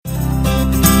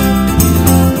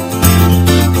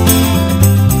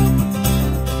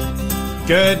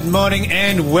Good morning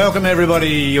and welcome everybody.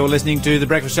 You're listening to The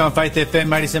Breakfast Show on Faith FM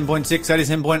 87.6,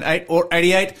 87.8 or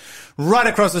 88. Right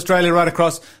across Australia, right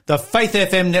across the Faith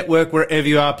FM network, wherever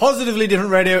you are. Positively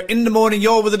Different Radio in the morning.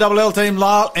 You're with the Double L team,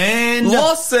 Lyle and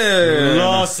Lawson.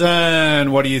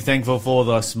 What are you thankful for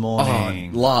this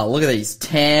morning? Oh, Lyle, look at these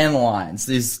tan lines.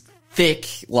 These thick,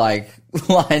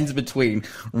 lines between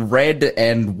red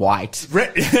and white.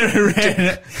 Red.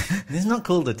 It's not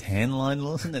called a tan line,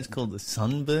 Lawson. That's called a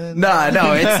sunburn. No,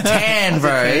 it's tan,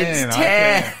 bro. It's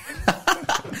tan.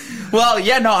 Well,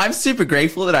 yeah, no, I'm super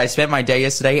grateful that I spent my day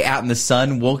yesterday out in the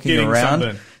sun walking around.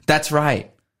 Sunburn. That's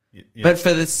right. Yeah. But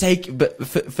for the sake, for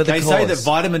the they cause. say that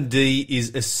vitamin D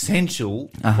is essential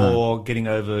for getting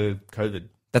over COVID.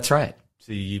 That's right.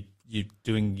 So you're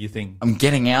doing your thing. I'm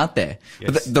getting out there.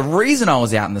 Yes. But the reason I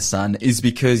was out in the sun is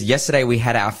because yesterday we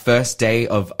had our first day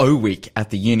of O Week at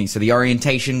the uni. So the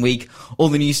orientation week, all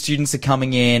the new students are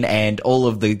coming in and all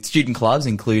of the student clubs,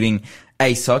 including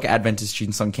ASOC, Adventist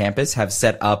Students on Campus, have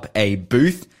set up a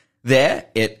booth there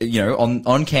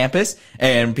on campus,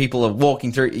 and people are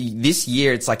walking through. This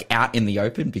year it's like out in the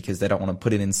open because they don't want to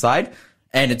put it inside.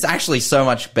 And it's actually so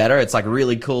much better. It's like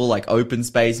really cool, like open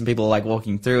space, and people are like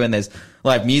walking through, and there's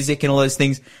live music and all those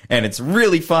things. And it's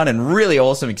really fun and really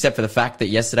awesome, except for the fact that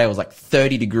yesterday was like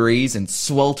 30 degrees and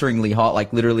swelteringly hot,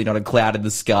 like literally not a cloud in the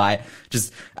sky,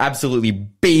 just absolutely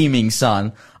beaming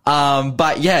sun.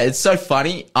 But yeah, it's so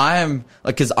funny.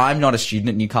 Cause I'm not a student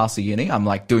at Newcastle Uni. I'm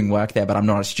like doing work there, but I'm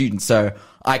not a student. So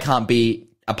I can't be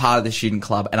a part of the student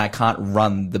club and I can't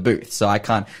run the booth. So I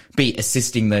can't be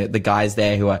assisting the guys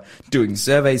there who are doing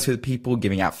surveys with people,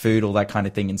 giving out food, all that kind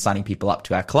of thing, and signing people up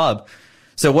to our club.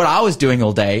 So what I was doing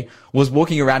all day was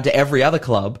walking around to every other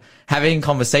club, having a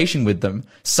conversation with them,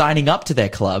 signing up to their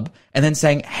club, and then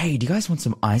saying, hey, do you guys want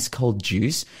some ice cold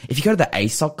juice? If you go to the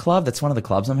ASOC club, that's one of the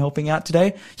clubs I'm helping out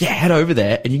today, yeah, head over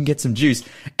there and you can get some juice.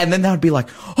 And then they would be like,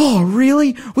 oh,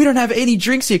 really? We don't have any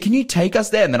drinks here. Can you take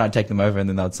us there? And then I'd take them over and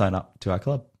then they would sign up to our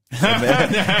club.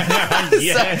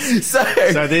 Yes. So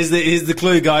here's the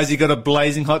clue, guys. You got a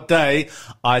blazing hot day.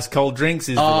 Ice cold drinks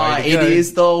is the way to go. It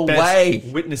is the way.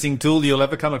 Witnessing tool you'll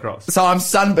ever come across. So I'm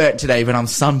sunburnt today, but I'm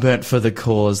sunburnt for the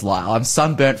cause, Lyle. I'm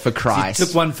sunburnt for Christ. So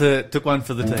took one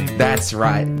for the team. That's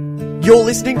right. You're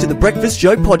listening to the Breakfast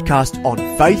Show podcast on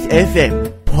Faith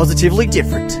FM. Positively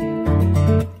different.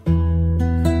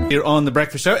 Here on The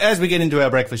Breakfast Show. As we get into our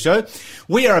breakfast show,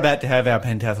 we are about to have our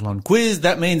pentathlon quiz.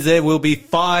 That means there will be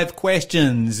 5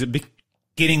 questions,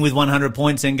 beginning with 100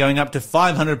 points and going up to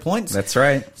 500 points. That's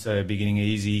right. So beginning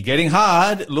easy, getting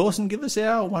hard. Lawson, give us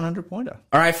our 100-pointer.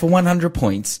 All right, for 100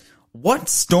 points, what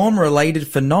storm-related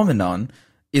phenomenon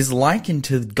is likened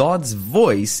to God's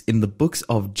voice in the books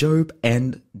of Job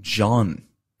and John?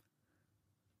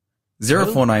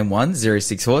 0491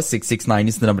 064 669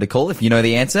 is the number to call if you know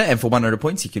the answer. And for 100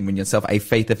 points, you can win yourself a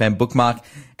Faith FM bookmark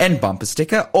and bumper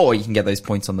sticker, or you can get those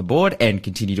points on the board and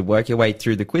continue to work your way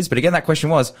through the quiz. But again, that question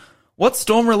was, what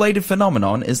storm-related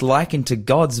phenomenon is likened to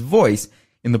God's voice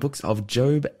in the books of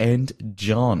Job and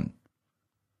John?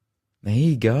 There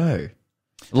you go.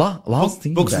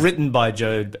 Books written by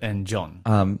Job and John.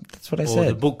 That's what I said. Or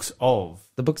the books of.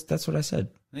 That's what I said.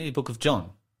 The book of John.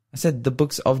 I said the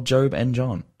books of Job and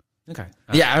John. Okay.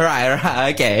 Yeah, all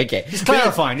right. Okay. Just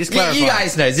clarifying. You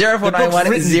guys know,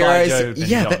 0491 zeros.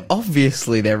 Yeah,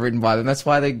 obviously they're written by them. That's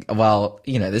why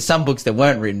there's some books that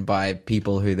weren't written by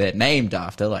people who they're named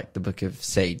after, like the book of,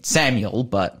 say, Samuel,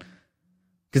 but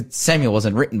because Samuel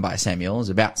wasn't written by Samuel, it was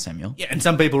about Samuel. Yeah, and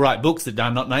some people write books that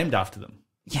are not named after them.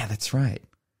 Yeah, that's right.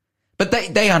 But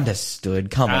they understood.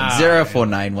 Come on.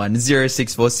 0491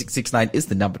 064 669 is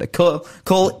the number to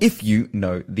call if you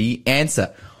know the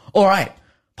answer. All right.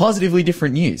 Positively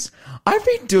different news. I've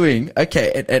been doing,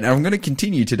 and I'm going to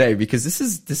continue today because this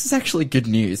is actually good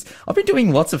news. I've been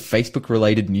doing lots of Facebook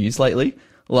related news lately.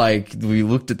 Like, we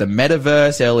looked at the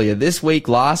metaverse earlier this week.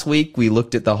 Last week, we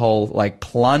looked at the whole,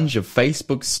 plunge of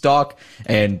Facebook stock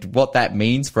and what that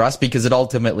means for us, because it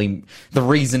ultimately, the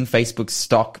reason Facebook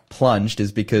stock plunged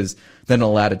is because they're not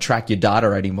allowed to track your data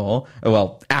anymore.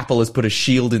 Well, Apple has put a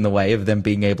shield in the way of them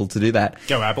being able to do that.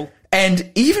 Go Apple.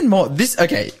 And even more,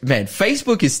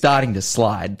 Facebook is starting to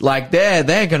slide.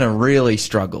 They're going to really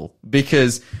struggle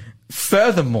because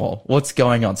furthermore, what's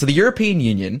going on? So the European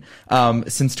Union,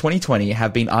 since 2020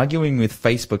 have been arguing with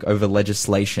Facebook over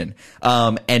legislation.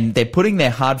 And they're putting their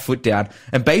hard foot down.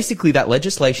 And basically that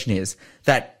legislation is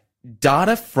that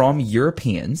data from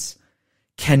Europeans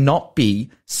cannot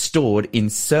be stored in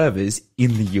servers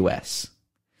in the US.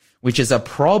 Which is a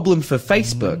problem for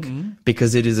Facebook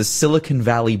because it is a Silicon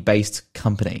Valley-based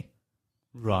company.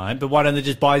 Right, but why don't they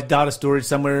just buy data storage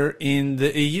somewhere in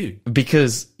the EU?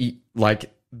 Because,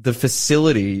 the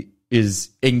facility is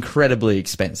incredibly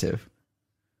expensive.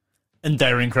 And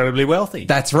they're incredibly wealthy.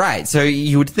 That's right. So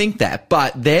you would think that,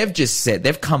 but they've just said,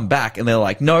 they've come back and they're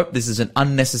like, nope, this is an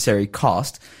unnecessary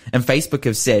cost. And Facebook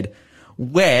have said,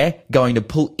 we're going to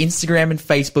pull Instagram and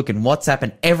Facebook and WhatsApp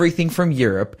and everything from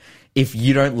Europe if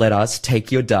you don't let us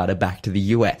take your data back to the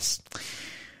US.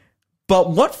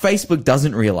 But what Facebook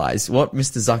doesn't realize, what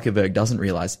Mr. Zuckerberg doesn't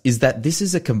realize, is that this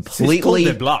is a It's called completely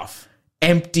their bluff.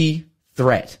 empty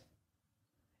threat.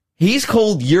 He's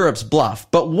called Europe's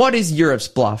bluff, but what is Europe's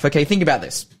bluff? Okay, think about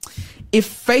this.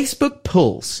 If Facebook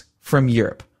pulls from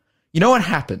Europe, you know what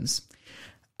happens?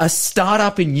 A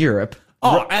startup in Europe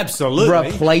Oh,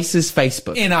 absolutely. replaces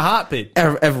Facebook. In a heartbeat.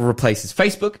 It replaces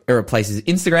Facebook, it replaces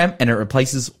Instagram, and it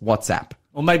replaces WhatsApp.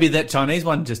 Or maybe that Chinese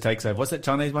one just takes over. What's that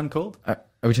Chinese one called? Are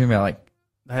we talking about like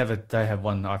They have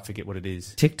one, I forget what it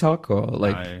is. TikTok or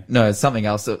like no, it's something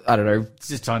else. I don't know. It's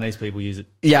just Chinese people use it.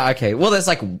 Yeah, okay. Well, there's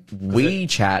like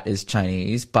WeChat is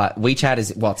Chinese, but WeChat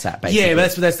is WhatsApp basically. Yeah,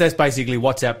 that's basically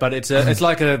WhatsApp, but it's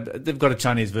like they've got a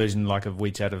Chinese version like of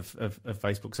WeChat of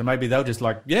Facebook. So maybe they'll just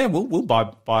like, yeah, we'll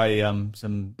buy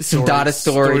some data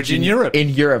storage in Europe. In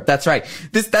Europe, that's right.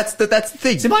 That's the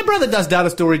thing. So my brother does data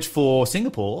storage for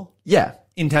Singapore. Yeah.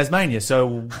 In Tasmania.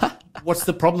 So what's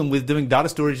the problem with doing data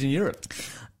storage in Europe?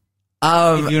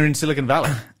 If you're in Silicon Valley.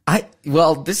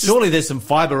 Surely there's some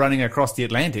fiber running across the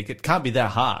Atlantic. It can't be that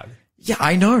hard. Yeah,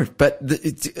 I know, but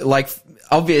it's like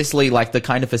obviously like the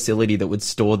kind of facility that would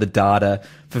store the data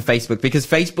for Facebook, because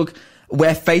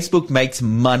where Facebook makes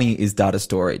money is data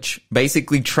storage.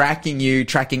 Basically tracking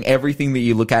everything that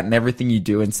you look at and everything you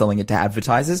do and selling it to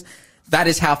advertisers. That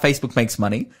is how Facebook makes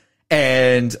money.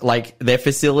 And like their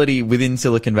facility within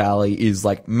Silicon Valley is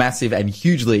like massive and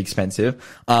hugely expensive.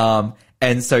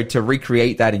 And so to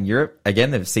recreate that in Europe, again,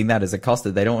 they've seen that as a cost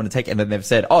that they don't want to take. And then they've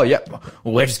said, oh, yeah, well,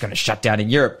 we're just going to shut down in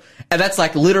Europe. And that's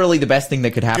like literally the best thing that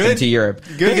could happen to Europe.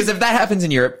 Good. Because if that happens in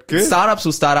Europe, startups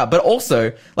will start up. But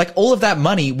also, like all of that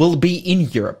money will be in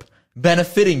Europe,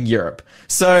 benefiting Europe.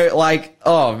 So like,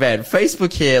 oh man,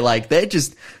 Facebook here, like they're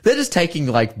just taking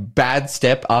like bad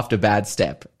step after bad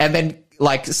step. And then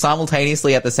like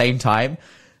simultaneously at the same time,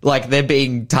 like they're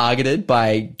being targeted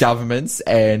by governments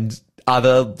and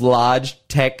other large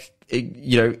tech,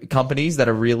 companies that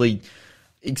are really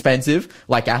expensive,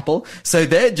 like Apple. So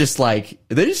they're just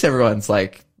everyone's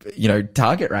like,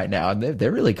 target right now, and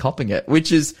they're really copping it,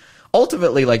 which is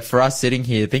ultimately like for us sitting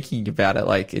here thinking about it,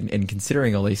 like, and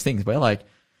considering all these things, we're kind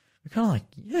of like,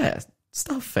 yeah,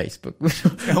 stuff Facebook.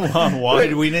 Why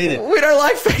do we need it? We don't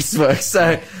like Facebook.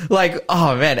 So like,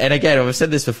 oh man. And again, I've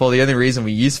said this before, the only reason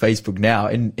we use Facebook now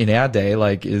in our day,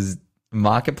 like, is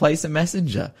Marketplace and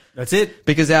Messenger. That's it.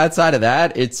 Because outside of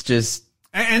that, it's just...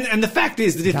 And the fact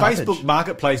is that if garbage. Facebook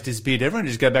Marketplace disappeared, everyone would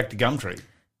just go back to Gumtree.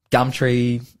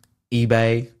 Gumtree,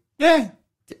 eBay. Yeah.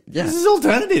 Yeah. This is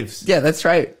alternatives. Yeah, that's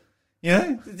right.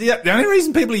 The only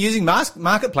reason people are using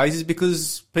Marketplace is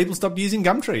because people stopped using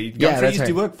Gumtree. Gumtree used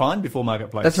to work fine before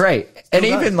Marketplace. That's right. And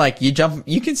even like you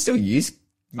can still use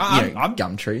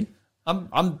Gumtree.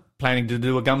 I'm planning to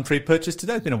do a Gumtree purchase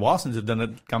today. It's been a while since I've done a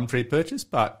Gumtree purchase,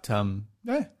 but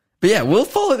yeah. But yeah, we'll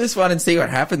follow this one and see what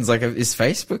happens. Like, is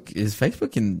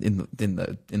Facebook in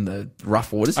the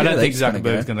rough waters? I don't think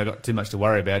Zuckerberg's going to got too much to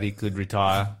worry about. He could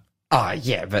retire. Oh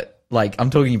yeah, but like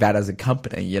I'm talking about as a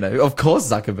company, of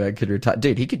course Zuckerberg could retire.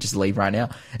 Dude, he could just leave right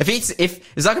now.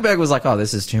 If Zuckerberg was like, oh,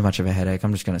 this is too much of a headache,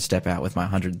 I'm just going to step out with my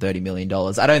 $130 million.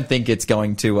 I don't think it's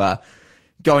going to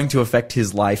affect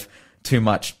his life too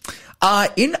much.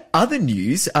 In other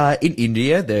news, in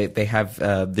India, they have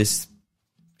this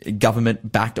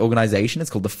government-backed organization. It's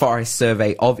called the Forest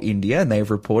Survey of India, and they've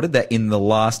reported that in the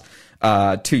last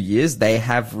 2 years, they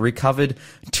have recovered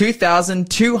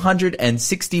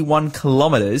 2,261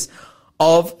 kilometers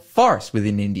of forest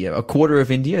within India. A quarter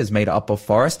of India is made up of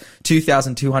forest.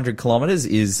 2,200 kilometers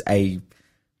is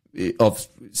of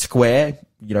square,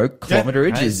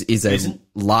 kilometerage is a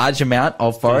large amount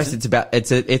of forest.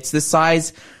 It's the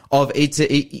size of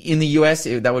in the US,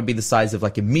 that would be the size of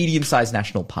like a medium-sized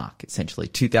national park, essentially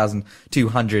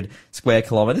 2,200 square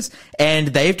kilometers. And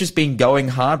they've just been going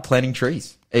hard planting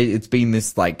trees. It's been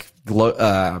this like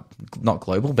not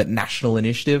global, but national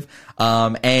initiative.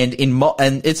 And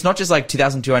it's not just like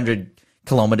 2,200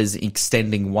 kilometers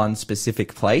extending one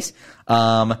specific place.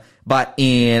 But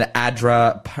in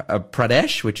Andhra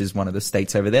Pradesh, which is one of the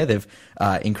states over there, they've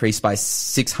increased by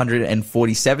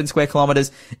 647 square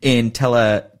kilometers. In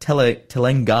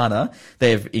Telangana,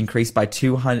 they've increased by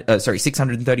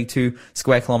 632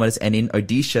 square kilometers, and in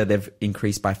Odisha, they've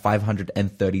increased by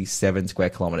 537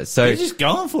 square kilometers. So they're just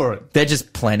going for it. They're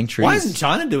just planting trees. Why isn't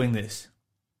China doing this?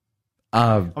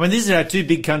 I mean, these are our two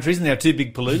big countries and our two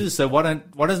big polluters. So why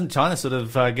doesn't China sort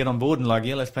of get on board and like,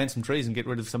 yeah, let's plant some trees and get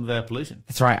rid of some of our pollution?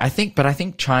 That's right. I think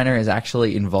China is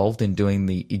actually involved in doing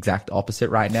the exact opposite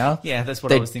right now. Yeah, that's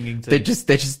what I was thinking too. They're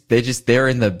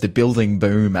in the building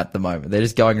boom at the moment. They're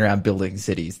just going around building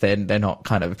cities. They're not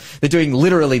they're doing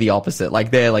literally the opposite.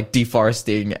 Like they're like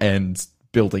deforesting and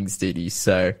building cities.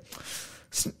 So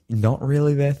it's not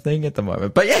really their thing at the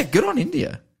moment. But yeah, good on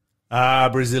India.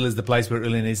 Brazil is the place where it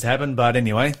really needs to happen. But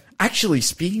anyway, actually,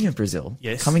 speaking of Brazil,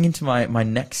 yes. Coming into my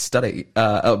next study,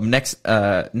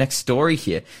 next story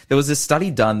here, there was a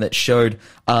study done that showed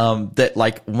that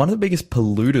like one of the biggest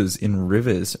polluters in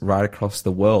rivers right across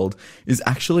the world is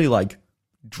actually like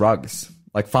drugs,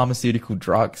 like pharmaceutical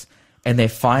drugs. And they're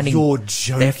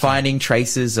finding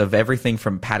traces of everything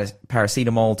from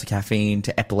paracetamol to caffeine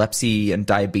to epilepsy and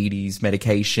diabetes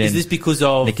medication. Is this because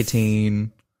of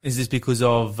nicotine? Is this because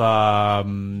of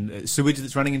sewage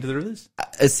that's running into the rivers?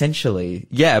 Essentially,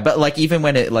 yeah. But like even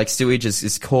when it like sewage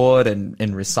is caught and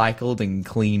recycled and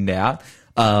cleaned out,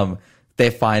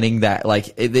 they're finding that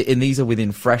like and these are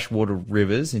within freshwater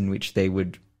rivers in which they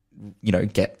would, you know,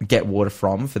 get water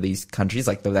from for these countries.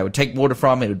 Like they would take water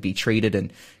from, it would be treated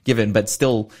and given, but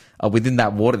still within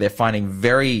that water, they're finding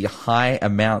very high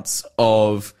amounts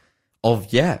of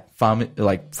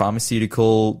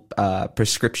pharmaceutical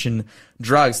prescription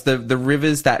drugs. The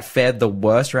rivers that fared the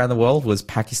worst around the world was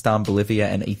Pakistan, Bolivia,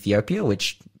 and Ethiopia,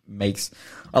 which makes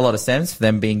a lot of sense for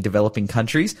them being developing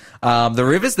countries. The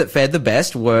rivers that fared the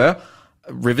best were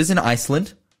rivers in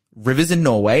Iceland, rivers in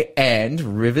Norway, and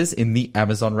rivers in the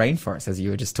Amazon rainforest, as you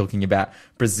were just talking about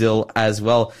Brazil as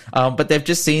well. But they've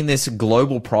just seen this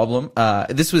global problem.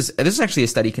 This was actually a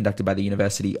study conducted by the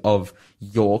University of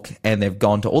York, and they've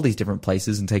gone to all these different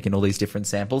places and taken all these different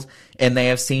samples, and they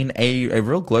have seen a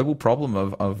real global problem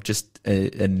of just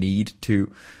a need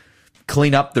to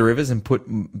clean up the rivers and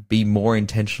be more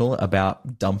intentional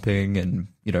about dumping and,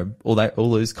 you know, all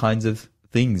those kinds of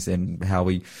things, and how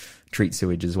we treat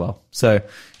sewage as well. So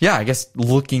yeah, I guess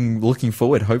looking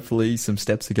forward, hopefully some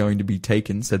steps are going to be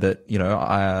taken so that, you know,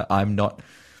 I'm not,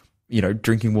 you know,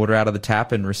 drinking water out of the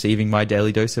tap and receiving my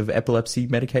daily dose of epilepsy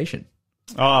medication.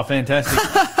 Oh, fantastic.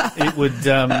 It would,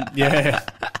 yeah.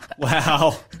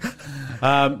 Wow.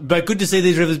 But good to see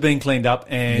these rivers being cleaned up,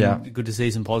 and good to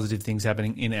see some positive things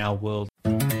happening in our world.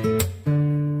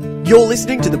 You're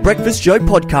listening to the Breakfast Show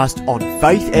podcast on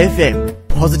Faith FM.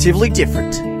 Positively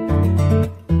different.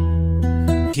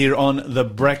 Here on The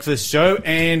Breakfast Show,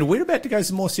 and we're about to go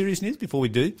some more serious news. Before we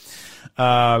do,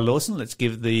 Lawson, let's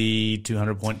give the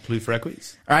 200-point clue for our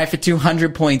quiz. All right, for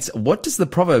 200 points, what does the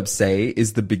proverb say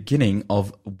is the beginning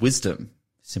of wisdom?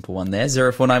 Simple one there.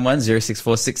 0491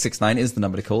 064 669 is the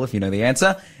number to call if you know the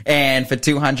answer. And for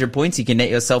 200 points, you can net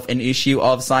yourself an issue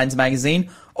of Science Magazine,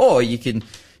 or you can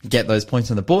get those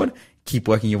points on the board, keep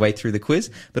working your way through the quiz,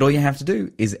 but all you have to do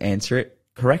is answer it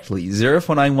correctly.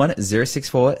 0491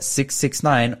 064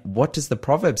 669. What does the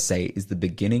proverb say is the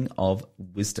beginning of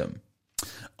wisdom?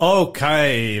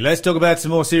 Okay, let's talk about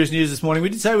some more serious news this morning. We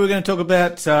did say we were going to talk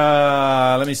about,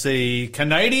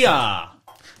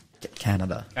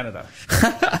 Canada.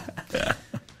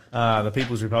 The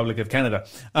People's Republic of Canada.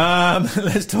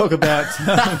 Let's talk about...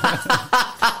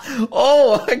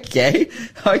 Oh, okay.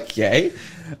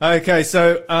 Okay,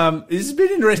 so this has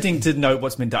been interesting to note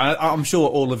what's been done. I'm sure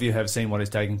all of you have seen what is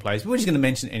taking place, but we're just going to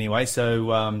mention it anyway.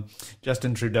 So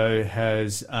Justin Trudeau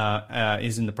is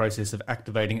in the process of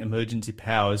activating emergency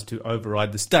powers to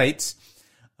override the states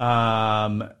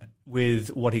with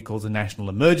what he calls a national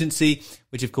emergency,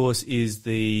 which of course is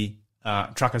the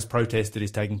truckers' protest that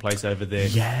is taking place over there.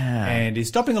 Yeah. And is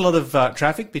stopping a lot of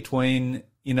traffic between,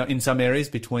 you know, in some areas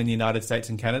between the United States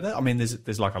and Canada. I mean,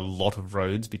 there's like a lot of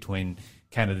roads between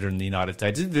Canada and the United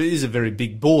States. It is a very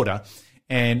big border,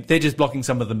 and they're just blocking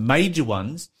some of the major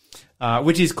ones,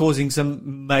 which is causing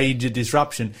some major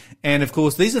disruption. And of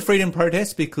course, these are freedom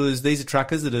protests because these are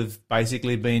truckers that have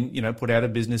basically been, you know, put out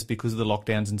of business because of the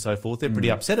lockdowns and so forth. They're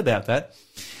pretty upset about that.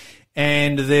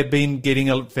 And they've been getting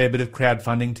a fair bit of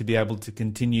crowdfunding to be able to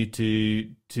continue to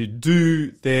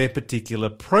do their particular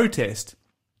protest.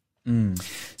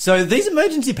 So these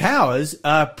emergency powers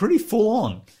are pretty full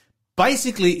on.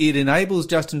 Basically, it enables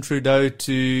Justin Trudeau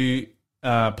to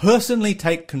personally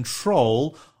take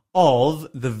control of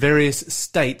the various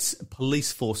states'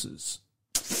 police forces.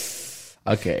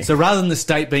 Okay. So rather than the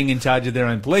state being in charge of their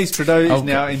own police, Trudeau is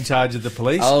now in charge of the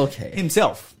police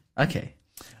himself. Okay.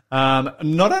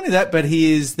 Not only that, but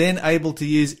he is then able to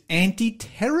use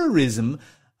anti-terrorism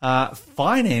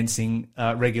financing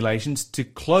regulations to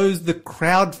close the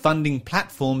crowdfunding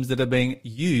platforms that are being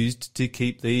used to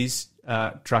keep these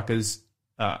truckers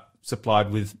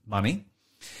supplied with money.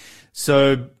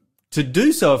 So to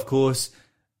do so, of course,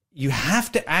 you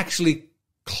have to actually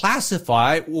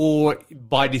classify, or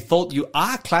by default, you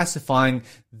are classifying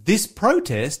this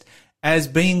protest as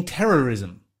being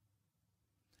terrorism.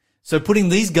 So putting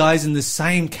these guys in the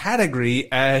same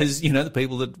category as, the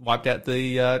people that wiped out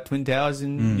the Twin Towers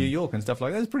in New York and stuff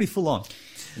like that is pretty full on.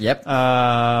 Yep.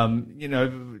 On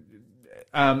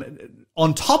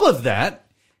top of that,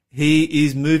 he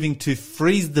is moving to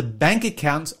freeze the bank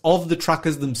accounts of the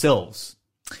truckers themselves.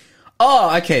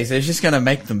 Oh, okay. So he's just going to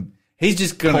make them. He's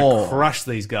just going to crush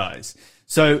these guys.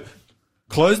 So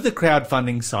close the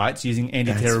crowdfunding sites using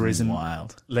anti-terrorism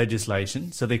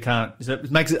legislation, so they can't. So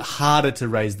it makes it harder to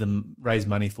raise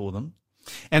money for them.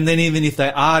 And then even if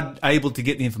they are able to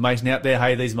get the information out there,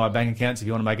 hey, these are my bank accounts. If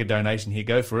you want to make a donation here,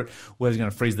 go for it. We're going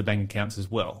to freeze the bank accounts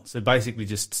as well. So basically,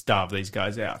 just starve these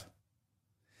guys out.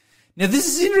 Now, this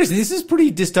is interesting. This is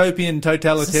pretty dystopian,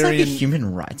 totalitarian. Is this like a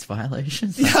human rights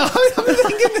violation? Yeah, I'm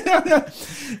thinking,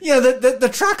 the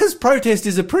truckers' protest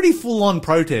is a pretty full-on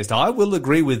protest. I will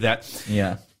agree with that.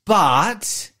 Yeah.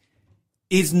 But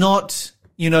it's not,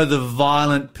 the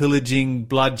violent pillaging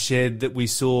bloodshed that we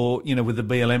saw, with the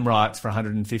BLM riots for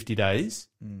 150 days.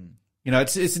 Mm.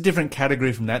 It's a different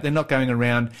category from that. They're not going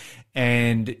around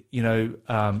and,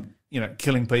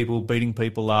 killing people, beating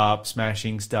people up,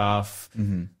 smashing stuff,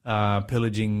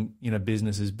 pillaging,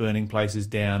 businesses, burning places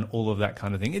down, all of that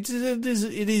kind of thing. It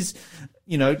is,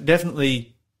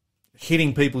 definitely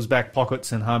hitting people's back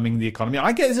pockets and harming the economy.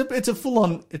 I guess it's a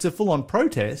full on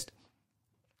protest.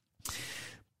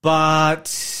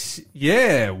 But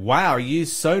yeah, wow, you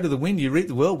sow to the wind, you reap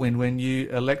the whirlwind when you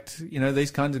elect,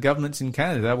 these kinds of governments in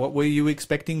Canada. What were you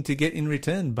expecting to get in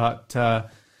return? But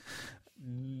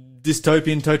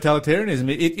dystopian totalitarianism.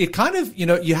 It kind of,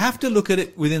 you have to look at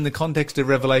it within the context of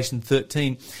Revelation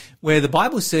 13, where the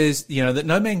Bible says, that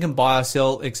no man can buy or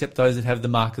sell except those that have the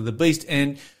mark of the beast.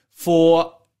 And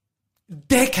for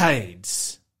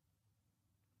decades,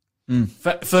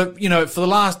 for the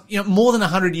last, more than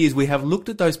 100 years, we have looked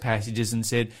at those passages and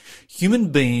said, human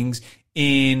beings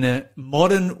in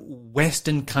modern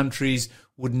Western countries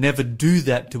would never do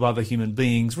that to other human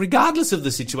beings, regardless of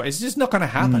the situation. It's just not going to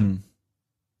happen.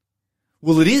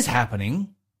 Well, it is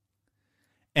happening,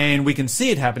 and we can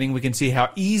see it happening. We can see how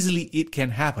easily it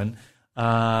can happen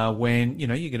when,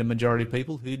 you get a majority of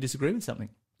people who disagree with something.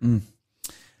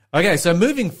 Okay, so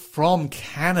moving from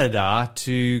Canada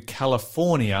to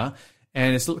California,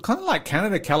 and it's kind of like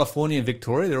Canada, California, and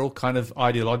Victoria. They're all kind of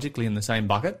ideologically in the same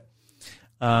bucket.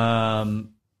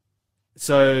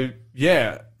 So,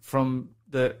 yeah, from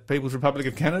the People's Republic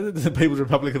of Canada to the People's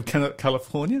Republic of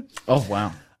California. Oh,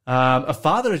 wow. A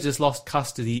father has just lost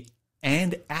custody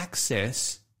and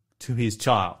access to his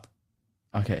child.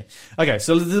 Okay,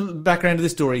 so the background to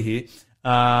this story here.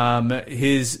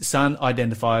 His son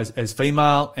identifies as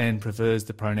female and prefers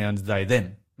the pronouns they,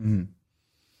 them.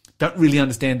 Don't really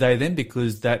understand they, them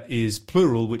because that is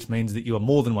plural, which means that you are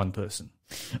more than one person.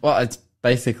 Well, it's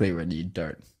basically when you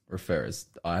don't refer as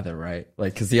either, right?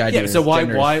 Like, because the idea is so why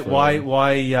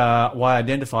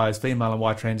identify as female and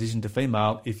why transition to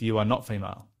female if you are not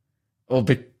female? Well,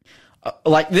 this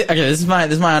is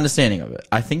my understanding of it.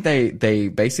 I think they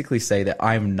basically say that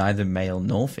I'm neither male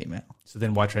nor female. So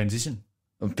then why transition?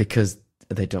 Because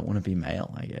they don't want to be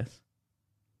male, I guess.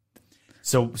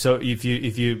 So if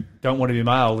you don't want to be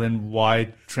male, then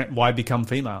why become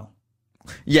female?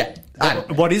 Yeah.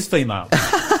 What is female?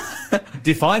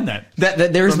 Define that.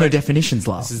 There is no definitions,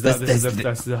 Lars. This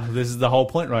is the whole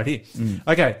point right here.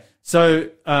 Okay, so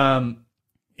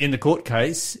in the court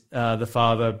case, the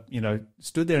father,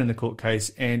 stood there in the court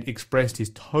case and expressed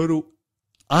his total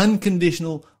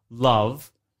unconditional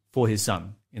love for his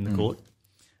son in the court.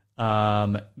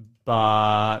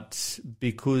 But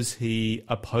because he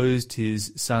opposed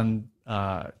his son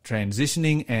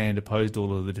transitioning and opposed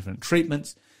all of the different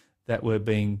treatments that were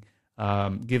being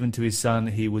given to his son,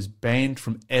 he was banned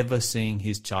from ever seeing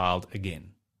his child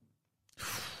again.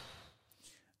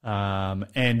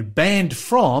 And banned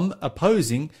from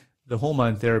opposing the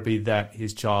hormone therapy that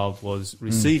his child was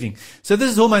receiving. So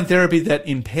this is hormone therapy that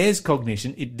impairs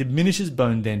cognition, it diminishes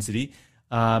bone density,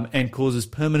 and causes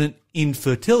permanent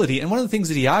infertility. And one of the things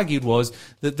that he argued was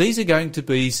that these are going to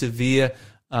be severe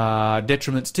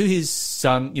detriments to his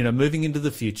son, moving into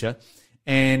the future,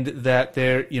 and that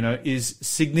there, is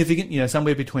significant,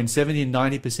 somewhere between 70 and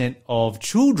 90% of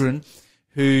children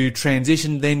who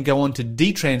transition then go on to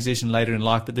detransition later in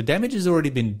life, but the damage has already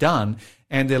been done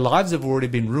and their lives have already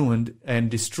been ruined and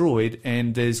destroyed,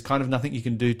 and there's kind of nothing you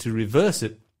can do to reverse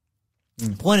it.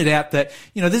 Pointed out that,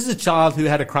 this is a child who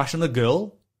had a crush on a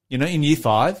girl, in year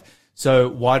 5. So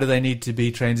why do they need to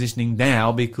be transitioning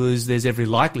now? Because there's every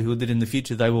likelihood that in the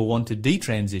future they will want to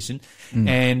detransition.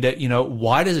 And,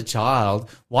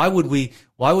 why would we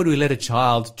let a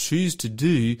child choose to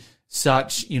do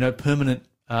such, permanent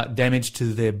damage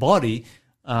to their body,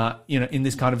 in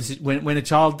this kind of when a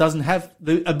child doesn't have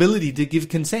the ability to give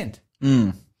consent?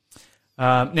 Now,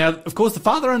 of course, the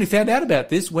father only found out about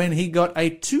this when he got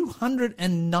a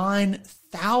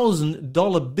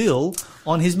 $209,000 bill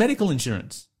on his medical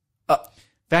insurance.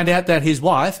 Found out that his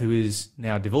wife, who is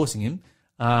now divorcing him,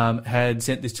 had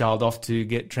sent this child off to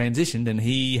get transitioned, and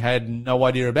he had no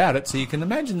idea about it. So you can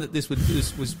imagine that this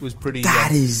was pretty.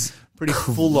 That is pretty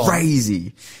full on.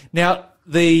 Crazy. Now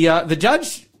the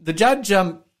judge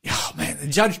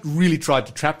really tried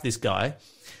to trap this guy.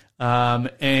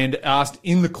 And asked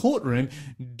in the courtroom,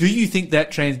 do you think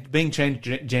that being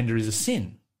transgender is a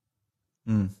sin?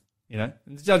 And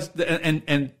the judge,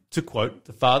 and to quote,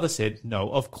 the father said,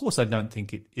 no, of course I don't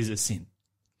think it is a sin.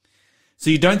 So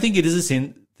you don't think it is a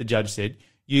sin, the judge said.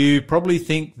 You probably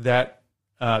think that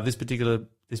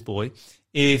this boy,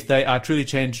 if they are truly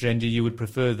transgender, you would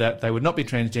prefer that they would not be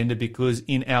transgender because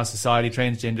in our society,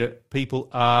 transgender people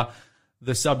are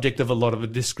the subject of a lot of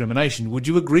discrimination. Would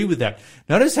you agree with that?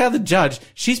 Notice how the judge,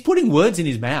 she's putting words in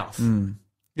his mouth.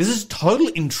 This is total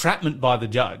entrapment by the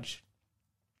judge.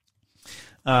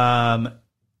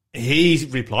 He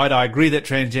replied, I agree that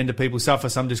transgender people suffer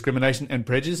some discrimination and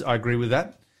prejudice. I agree with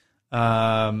that.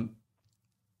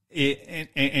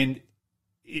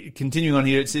 Continuing on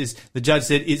here, it says, the judge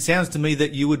said, it sounds to me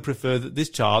that you would prefer that this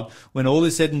child, when all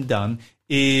is said and done,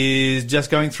 is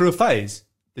just going through a phase.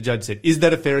 The judge said, is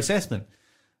that a fair assessment?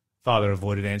 Father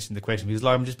avoided answering the question. He was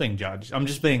like, I'm just being judged. I'm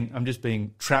just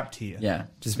being trapped here. Yeah,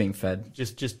 just being fed.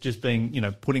 Just being,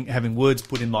 having words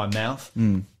put in my mouth.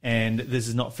 And this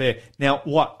is not fair. Now,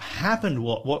 what happened,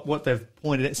 what they've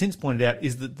since pointed out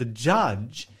is that the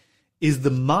judge is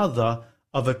the mother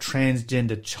of a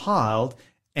transgender child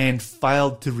and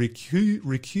failed to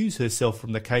recuse herself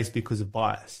from the case because of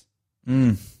bias.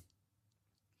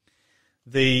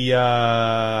 The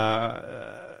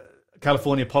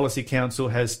California Policy Council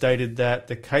has stated that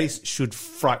the case should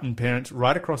frighten parents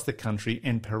right across the country,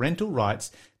 and parental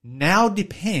rights now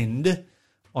depend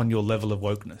on your level of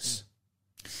wokeness.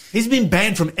 He's been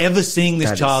banned from ever seeing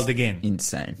this child again.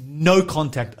 Insane. No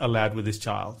contact allowed with this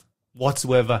child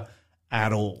whatsoever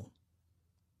at all.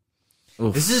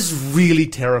 Oof. This is really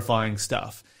terrifying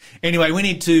stuff. Anyway, we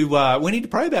need to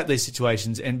pray about these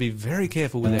situations and be very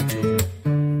careful with our children.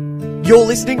 You're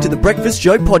listening to the Breakfast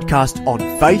Show podcast on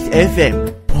Faith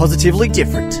FM. Positively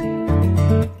different.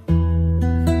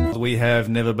 We have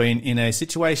never been in a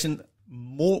situation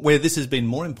where this has been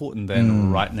more important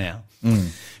than right now.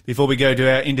 Before we go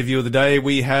to our interview of the day,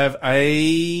 we have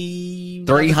a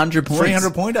 300 points.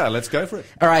 300 pointer. Let's go for it.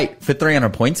 All right, for 300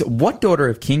 points, what daughter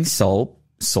of King Saul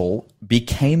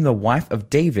became the wife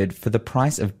of David for the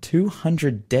price of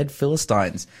 200 dead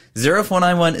Philistines?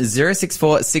 0491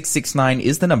 064 669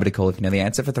 is the number to call if you know the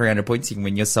answer. For 300 points, you can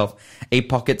win yourself a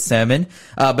pocket sermon.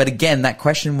 But again, that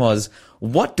question was,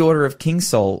 what daughter of King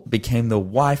Saul became the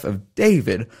wife of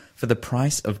David for the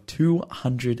price of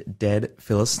 200 dead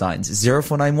Philistines?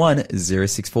 0491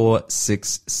 064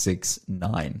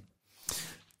 669.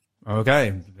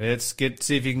 Okay, let's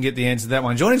see if you can get the answer to that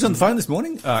one. Joining us on the phone this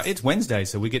morning, it's Wednesday,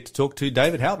 so we get to talk to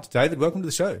David Halpt. David, welcome to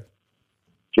the show.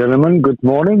 Gentlemen, good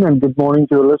morning, and good morning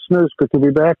to your listeners. Good to be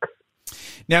back.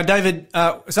 Now, David,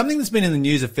 something that's been in the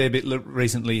news a fair bit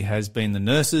recently has been the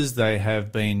nurses. They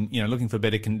have been, looking for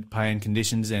better pay and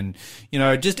conditions, and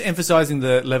just emphasising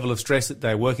the level of stress that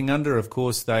they're working under. Of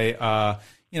course, they are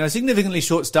significantly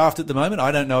short-staffed at the moment.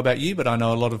 I don't know about you, but I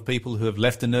know a lot of people who have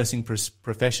left the nursing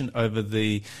profession over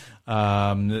the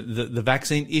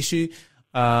vaccine issue.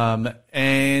 I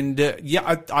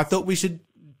thought we should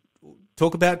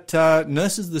talk about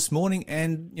nurses this morning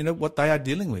and what they are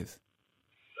dealing with.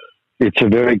 It's a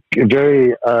very,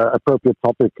 very appropriate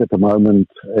topic at the moment,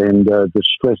 and the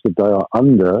stress that they are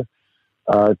under.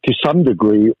 To some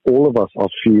degree, all of us are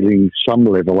feeling some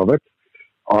level of it.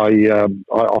 I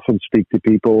often speak to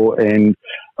people, and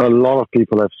a lot of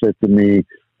people have said to me,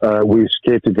 we're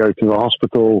scared to go to the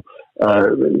hospital.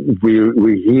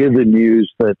 We hear the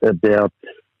news that about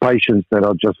patients that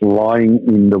are just lying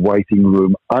in the waiting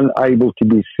room, unable to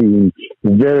be seen,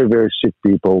 very, very sick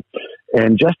people.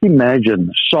 And just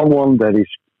imagine someone that is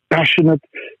passionate,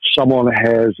 someone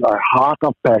has a heart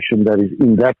of passion that is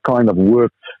in that kind of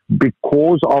work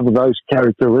because of those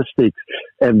characteristics,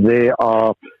 and there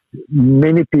are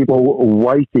many people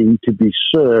waiting to be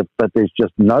served, but there's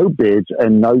just no beds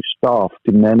and no staff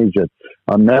to manage it.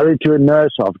 I'm married to a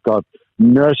nurse. I've got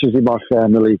nurses in my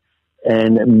family,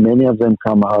 And many of them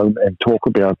come home and talk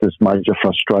about this major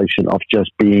frustration of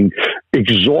just being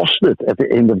exhausted at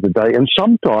the end of the day. And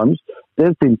sometimes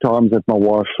there's been times that my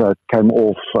wife came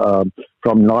off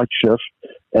from night shift,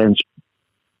 and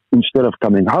instead of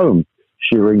coming home,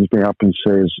 she rings me up and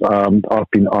says, I've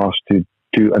been asked to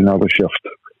do another shift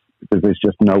because there's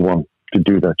just no one to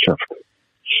do that shift.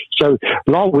 So,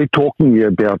 while we're talking here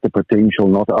about the potential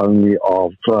not only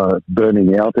of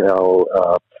burning out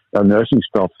our nursing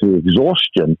staff through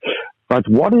exhaustion, but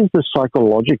what is the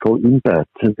psychological impact,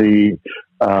 the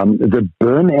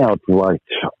burnout rate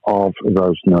of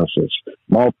those nurses?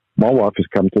 My wife has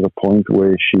come to the point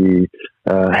where she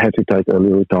had to take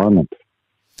early retirement.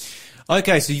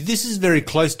 Okay, so this is very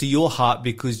close to your heart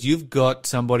because you've got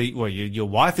somebody, well, your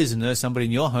wife is a nurse, somebody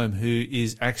in your home who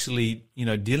is actually,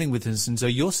 dealing with this. And so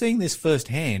you're seeing this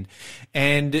firsthand.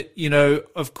 And,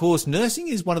 of course, nursing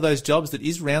is one of those jobs that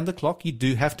is round the clock. You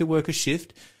do have to work a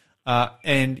shift,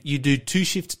 and you do 2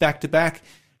 shifts back to back.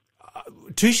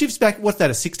 2 shifts back, what's that,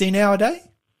 a 16-hour day?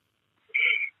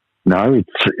 No,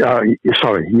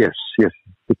 yes,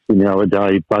 16-hour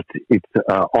day, but it's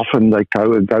often they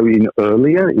go in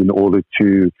earlier in order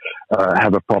to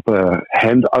have a proper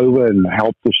handover and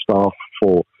help the staff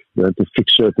to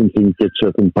fix certain things, get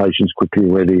certain patients quickly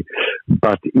ready.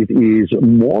 But it is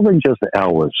more than just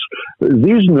hours.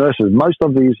 These nurses, most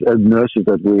of these nurses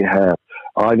that we have,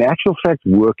 are in actual fact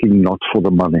working not for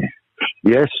the money.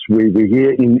 Yes, we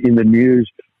hear in the news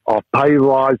of pay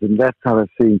rise and that kind of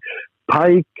thing.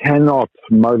 Pay cannot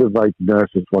motivate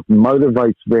nurses. What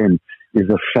motivates them is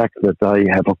the fact that they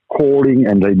have a calling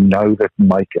and they know that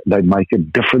they make a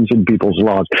difference in people's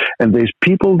lives. And there's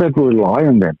people that rely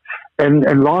on them. And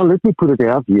Lyle, let me put it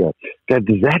out here, that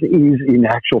is in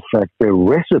actual fact the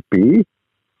recipe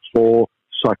for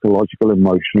psychological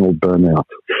emotional burnout.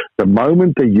 The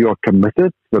moment that you are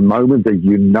committed, the moment that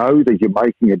you know that you're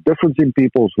making a difference in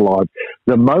people's lives,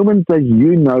 the moment that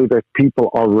you know that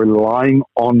people are relying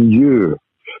on you,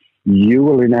 you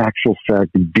will in actual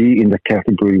fact be in the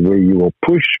category where you will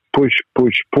push,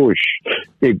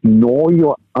 ignore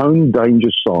your own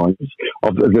danger signs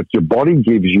that your body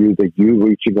gives you that you're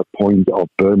reaching a point of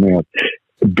burnout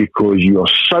because you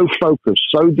are so focused,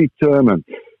 so determined,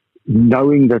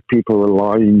 knowing that people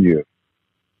rely on you.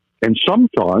 And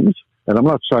sometimes, and I'm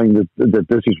not saying that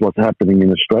this is what's happening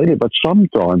in Australia, but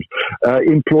sometimes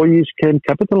employees can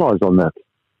capitalize on that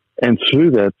and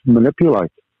through that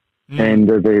manipulate. And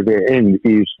their end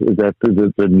is that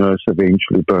the nurse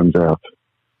eventually burns out.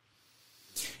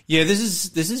 Yeah, this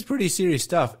is pretty serious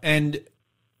stuff. And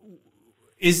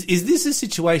is this a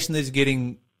situation that's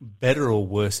getting better or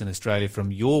worse in Australia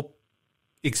from your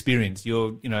experience? I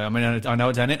know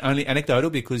it's only anecdotal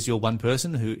because you're one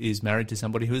person who is married to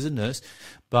somebody who is a nurse,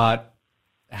 but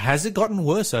has it gotten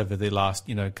worse over the last,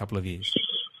 couple of years?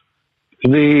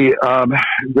 The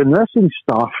nursing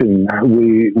staffing,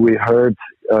 we heard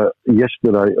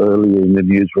yesterday earlier in the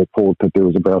news report that there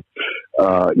was about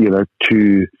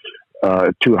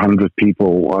 200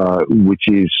 people, which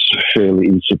is fairly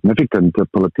insignificant, the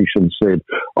politician said,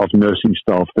 of nursing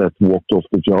staff that walked off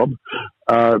the job.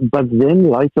 But then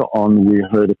later on, we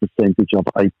heard a percentage of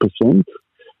 8%.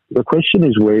 The question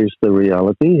is, where's the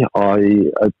reality? I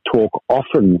talk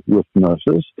often with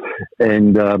nurses,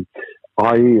 and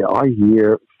I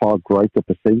hear far greater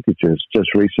percentages.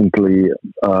 Just recently,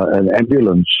 an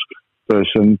ambulance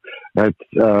person had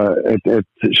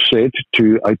said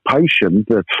to a patient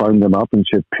that phoned them up and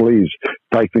said, please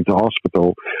take me to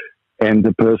hospital. And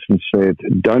the person said,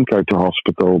 don't go to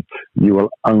hospital. You will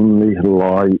only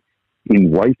lie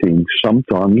in waiting.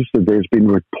 Sometimes there's been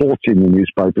reports in the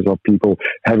newspapers of people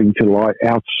having to lie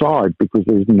outside because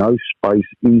there's no space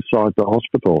inside the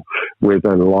hospital where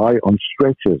they lie on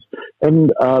stretchers.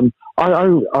 And I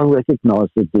recognize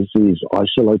that this is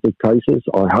isolated cases,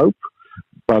 I hope,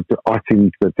 but I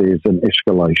think that there's an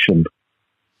escalation.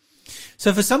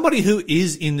 So for somebody who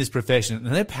is in this profession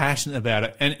and they're passionate about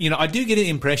it, and I do get an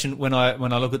impression when I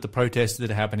look at the protests that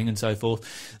are happening and so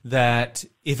forth, that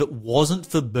if it wasn't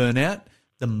for burnout,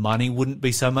 the money wouldn't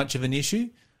be so much of an issue.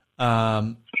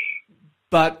 But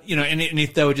and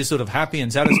if they were just sort of happy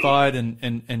and satisfied,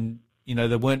 and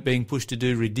they weren't being pushed to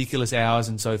do ridiculous hours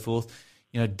and so forth,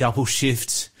 double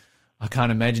shifts. I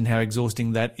can't imagine how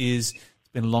exhausting that is.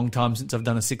 It's been a long time since I've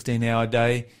done a 16-hour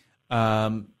day.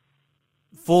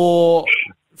 For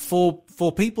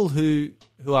people who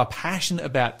are passionate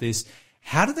about this,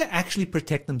 how do they actually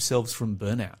protect themselves from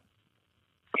burnout?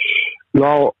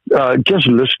 Well, just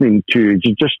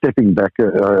stepping back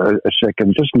a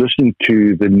second, just listening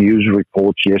to the news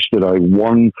reports yesterday,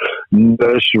 one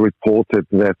nurse reported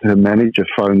that her manager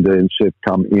phoned her and said,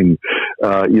 come in,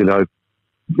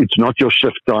 it's not your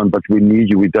shift time, but we need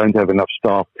you. We don't have enough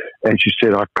staff. And she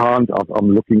said, I can't. I'm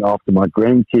looking after my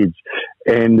grandkids.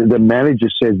 And the manager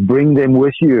said, bring them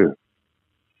with you.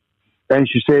 And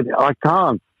she said, I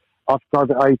can't. I've got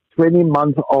a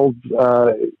 20-month-old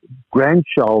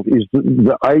grandchild, is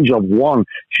the age of 1.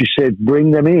 She said,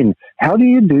 bring them in. How do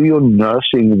you do your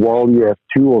nursing while you have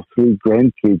 2 or 3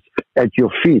 grandkids at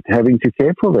your feet having to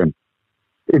care for them?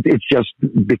 It's just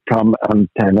become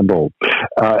untenable.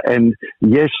 And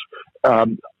yes, I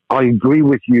agree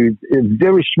with you. A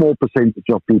very small percentage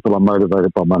of people are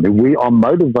motivated by money. We are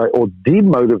motivated or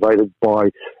demotivated by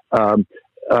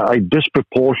a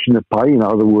disproportionate pay. In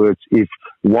other words, if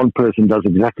one person does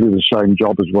exactly the same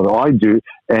job as what I do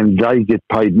and they get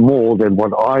paid more than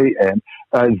what I am,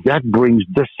 that brings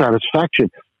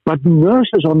dissatisfaction. But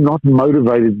nurses are not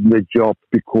motivated in their job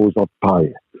because of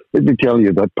pay. Let me tell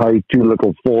you, they pay too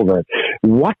little for that.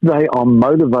 What they are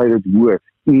motivated with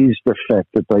is the fact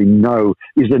that they know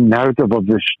is the narrative of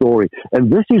their story.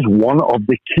 And this is one of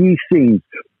the key things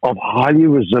of highly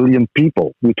resilient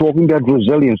people. We're talking about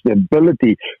resilience, the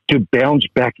ability to bounce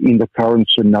back in the current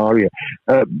scenario.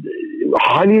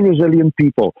 Highly resilient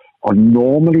people are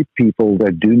normally people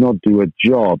that do not do a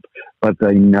job, but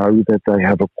they know that they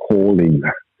have a calling.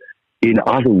 In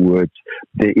other words,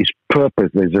 there is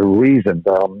purpose, there's a reason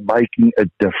they are making a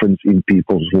difference in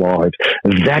people's lives.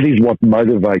 And that is what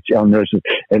motivates our nurses.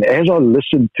 And as I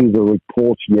listened to the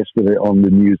reports yesterday on the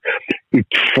news, it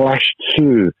flashed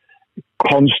through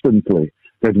constantly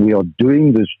that we are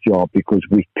doing this job because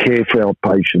we care for our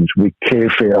patients, we care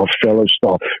for our fellow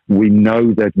staff, we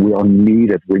know that we are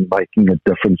needed, we're making a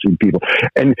difference in people.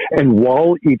 And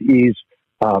while it is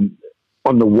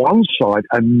on the one side,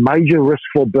 a major risk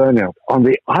for burnout. On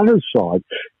the other side,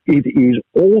 it is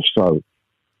also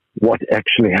what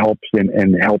actually helps them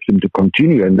and helps them to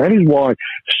continue. And that is why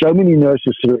so many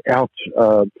nurses throughout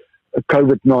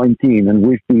COVID-19, and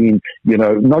we've been,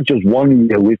 not just 1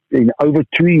 year, we've been over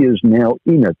 2 years now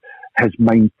in it, has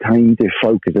maintained their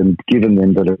focus and given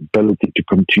them the ability to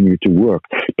continue to work.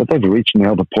 But they've reached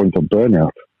now the point of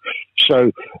burnout.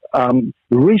 So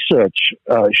research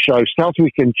shows,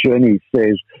 Southwick and Cherney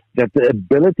says that the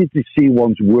ability to see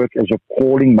one's work as a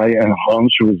calling may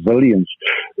enhance resilience.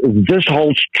 This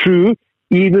holds true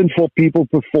even for people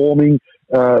performing,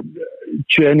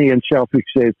 Cherney and Southwick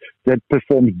says, that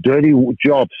perform dirty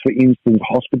jobs, for instance,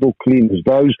 hospital cleaners,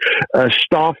 those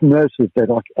staff nurses that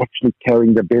are actually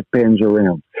carrying the bedpans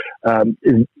around,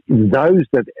 those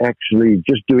that actually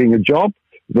just doing a job,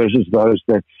 versus those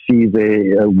that see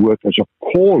their work as a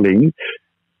calling,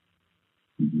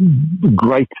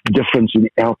 great difference in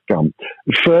outcome.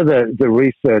 Further, the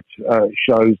research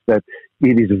shows that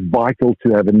it is vital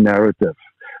to have a narrative.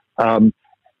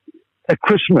 A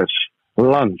Christmas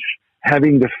lunch,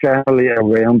 having the family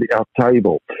around our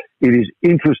table, it is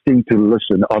interesting to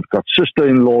listen. I've got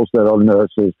sister-in-laws that are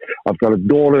nurses. I've got a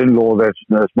daughter-in-law that's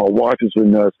a nurse. My wife is a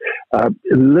nurse.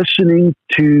 Listening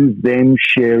to them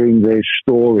sharing their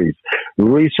stories.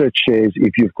 Research says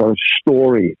if you've got a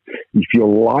story, if your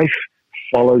life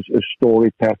follows a story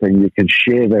pattern, you can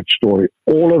share that story.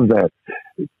 All of that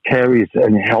carries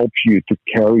and helps you to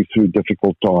carry through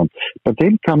difficult times. But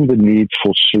then come the need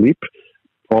for sleep,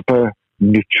 proper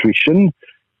nutrition,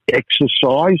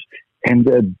 exercise, and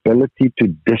the ability to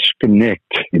disconnect.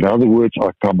 In other words, I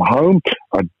come home,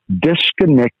 I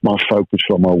disconnect my focus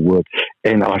from my work,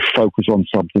 and I focus on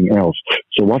something else.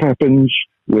 So what happens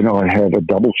when I have a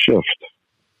double shift?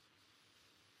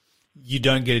 You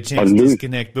don't get a chance to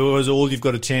disconnect, because all you've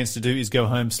got a chance to do is go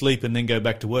home, sleep, and then go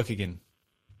back to work again.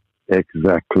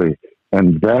 Exactly.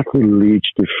 And that will lead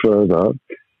to further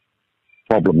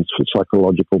problems,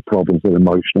 psychological problems and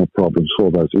emotional problems for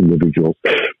those individuals.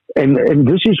 And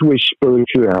this is where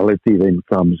spirituality then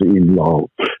comes in,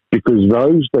 Lyle, because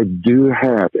those that do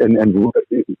have, and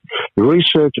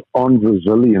research on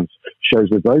resilience shows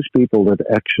that those people that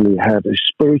actually have a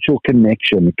spiritual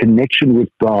connection with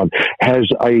God, has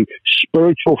a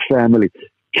spiritual family,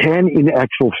 can in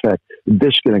actual fact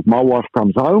disconnect. My wife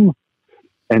comes home,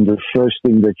 and the first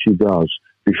thing that she does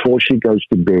before she goes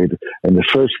to bed, and the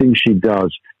first thing she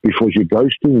does before she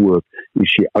goes to work, is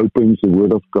she opens the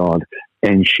Word of God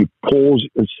and she pours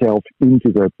herself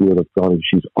into that Word of God, and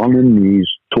she's on her knees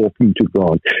talking to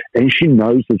God, and she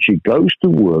knows that she goes to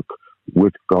work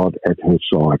with God at her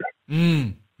side.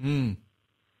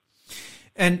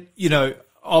 And,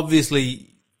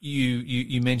 obviously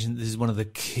you mentioned this is one of the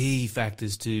key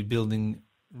factors to building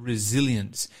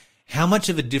resilience. How much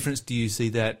of a difference do you see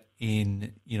that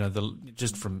in,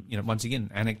 just from, once again,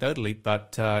 anecdotally,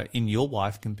 but in your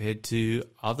wife compared to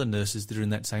other nurses that are in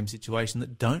that same situation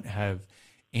that don't have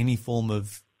any form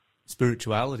of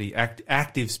spirituality,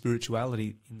 active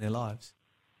spirituality in their lives?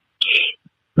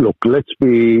 Look, let's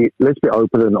be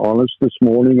open and honest this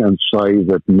morning and say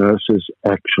that nurses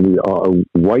actually are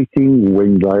waiting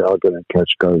when they are going to catch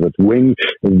COVID, when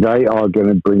they are going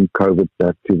to bring COVID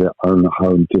back to their own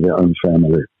home, to their own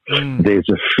family. There's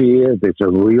a fear, there's a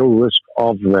real risk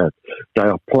of that. They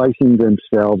are placing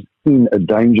themselves in a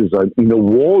danger zone, in a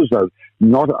war zone.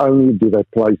 Not only do they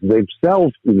place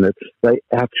themselves in it, they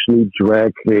actually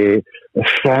drag their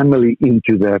family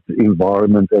into that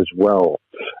environment as well.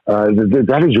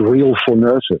 That is real for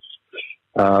nurses.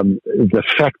 The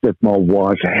fact that my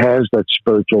wife has that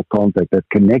spiritual contact, that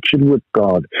connection with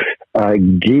God,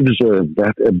 gives her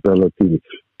that ability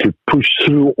to push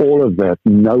through all of that,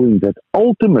 knowing that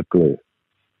ultimately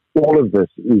all of this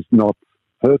is not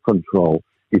her control.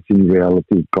 It's in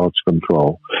reality God's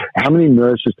control. How many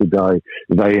nurses today,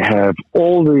 they have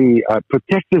all the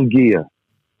protective gear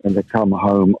and they come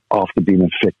home after being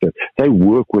infected? They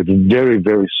work with very,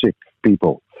 very sick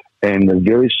people and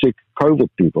very sick COVID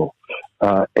people.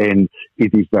 And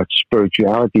it is that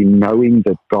spirituality, knowing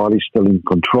that God is still in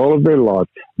control of their life,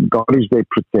 God is their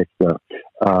protector,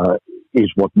 is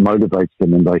what motivates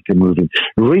them and they can move in.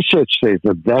 Research says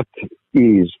that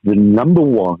is the number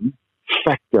one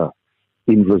factor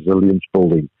in resilience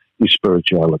building is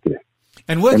spirituality.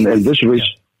 And this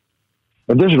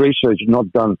research is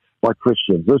not done by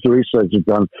Christians. This research is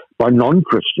done by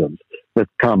non-Christians that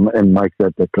come and make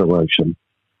that declaration.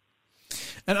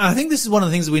 And I think this is one of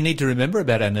the things that we need to remember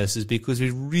about our nurses, because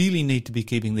we really need to be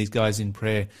keeping these guys in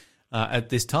prayer at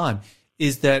this time,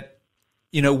 is that,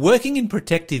 working in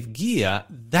protective gear,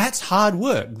 that's hard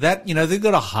work. That, they've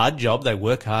got a hard job. They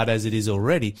work hard as it is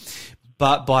already.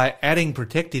 But by adding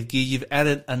protective gear, you've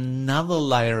added another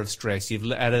layer of stress.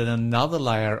 You've added another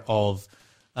layer of,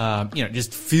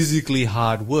 just physically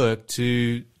hard work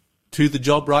to the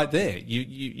job right there.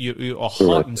 You are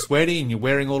hot and sweaty and you're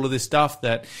wearing all of this stuff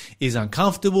that is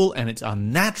uncomfortable and it's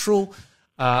unnatural.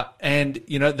 And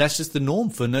that's just the norm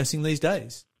for nursing these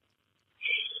days.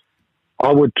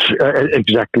 I would,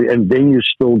 exactly. And then you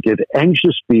still get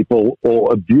anxious people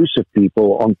or abusive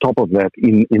people on top of that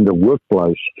in the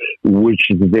workplace, which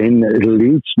then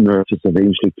leads nurses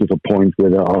eventually to the point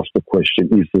where they ask the question,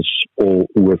 is this all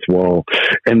worthwhile?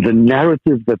 And the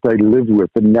narrative that they live with,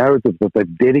 the narrative that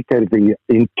they've dedicated their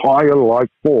entire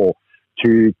life for,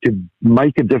 to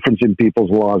make a difference in people's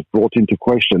lives, brought into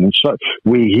question. And so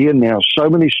we hear now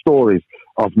so many stories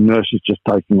of nurses just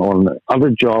taking on other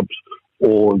jobs,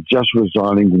 or just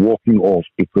resigning, walking off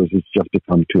because it's just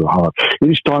become too hard. It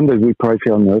is time that we pray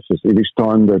for our nurses. It is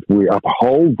time that we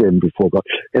uphold them before God.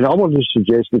 And I want to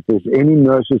suggest that there's any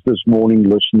nurses this morning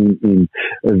listening in,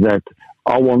 that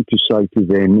I want to say to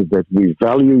them that we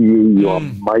value you. You are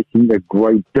making a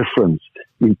great difference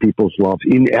in people's lives,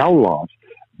 in our lives.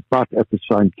 But at the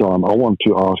same time, I want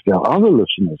to ask our other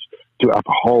listeners to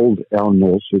uphold our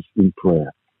nurses in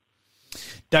prayer.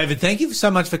 David, thank you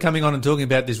so much for coming on and talking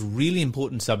about this really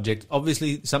important subject.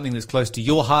 Obviously something that's close to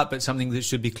your heart, but something that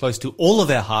should be close to all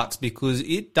of our hearts, because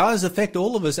it does affect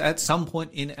all of us at some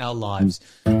point in our lives.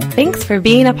 Thanks for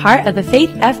being a part of the Faith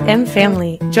FM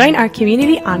family. Join our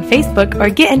community on Facebook or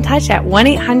get in touch at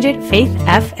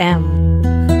 1-800-FAITH-FM.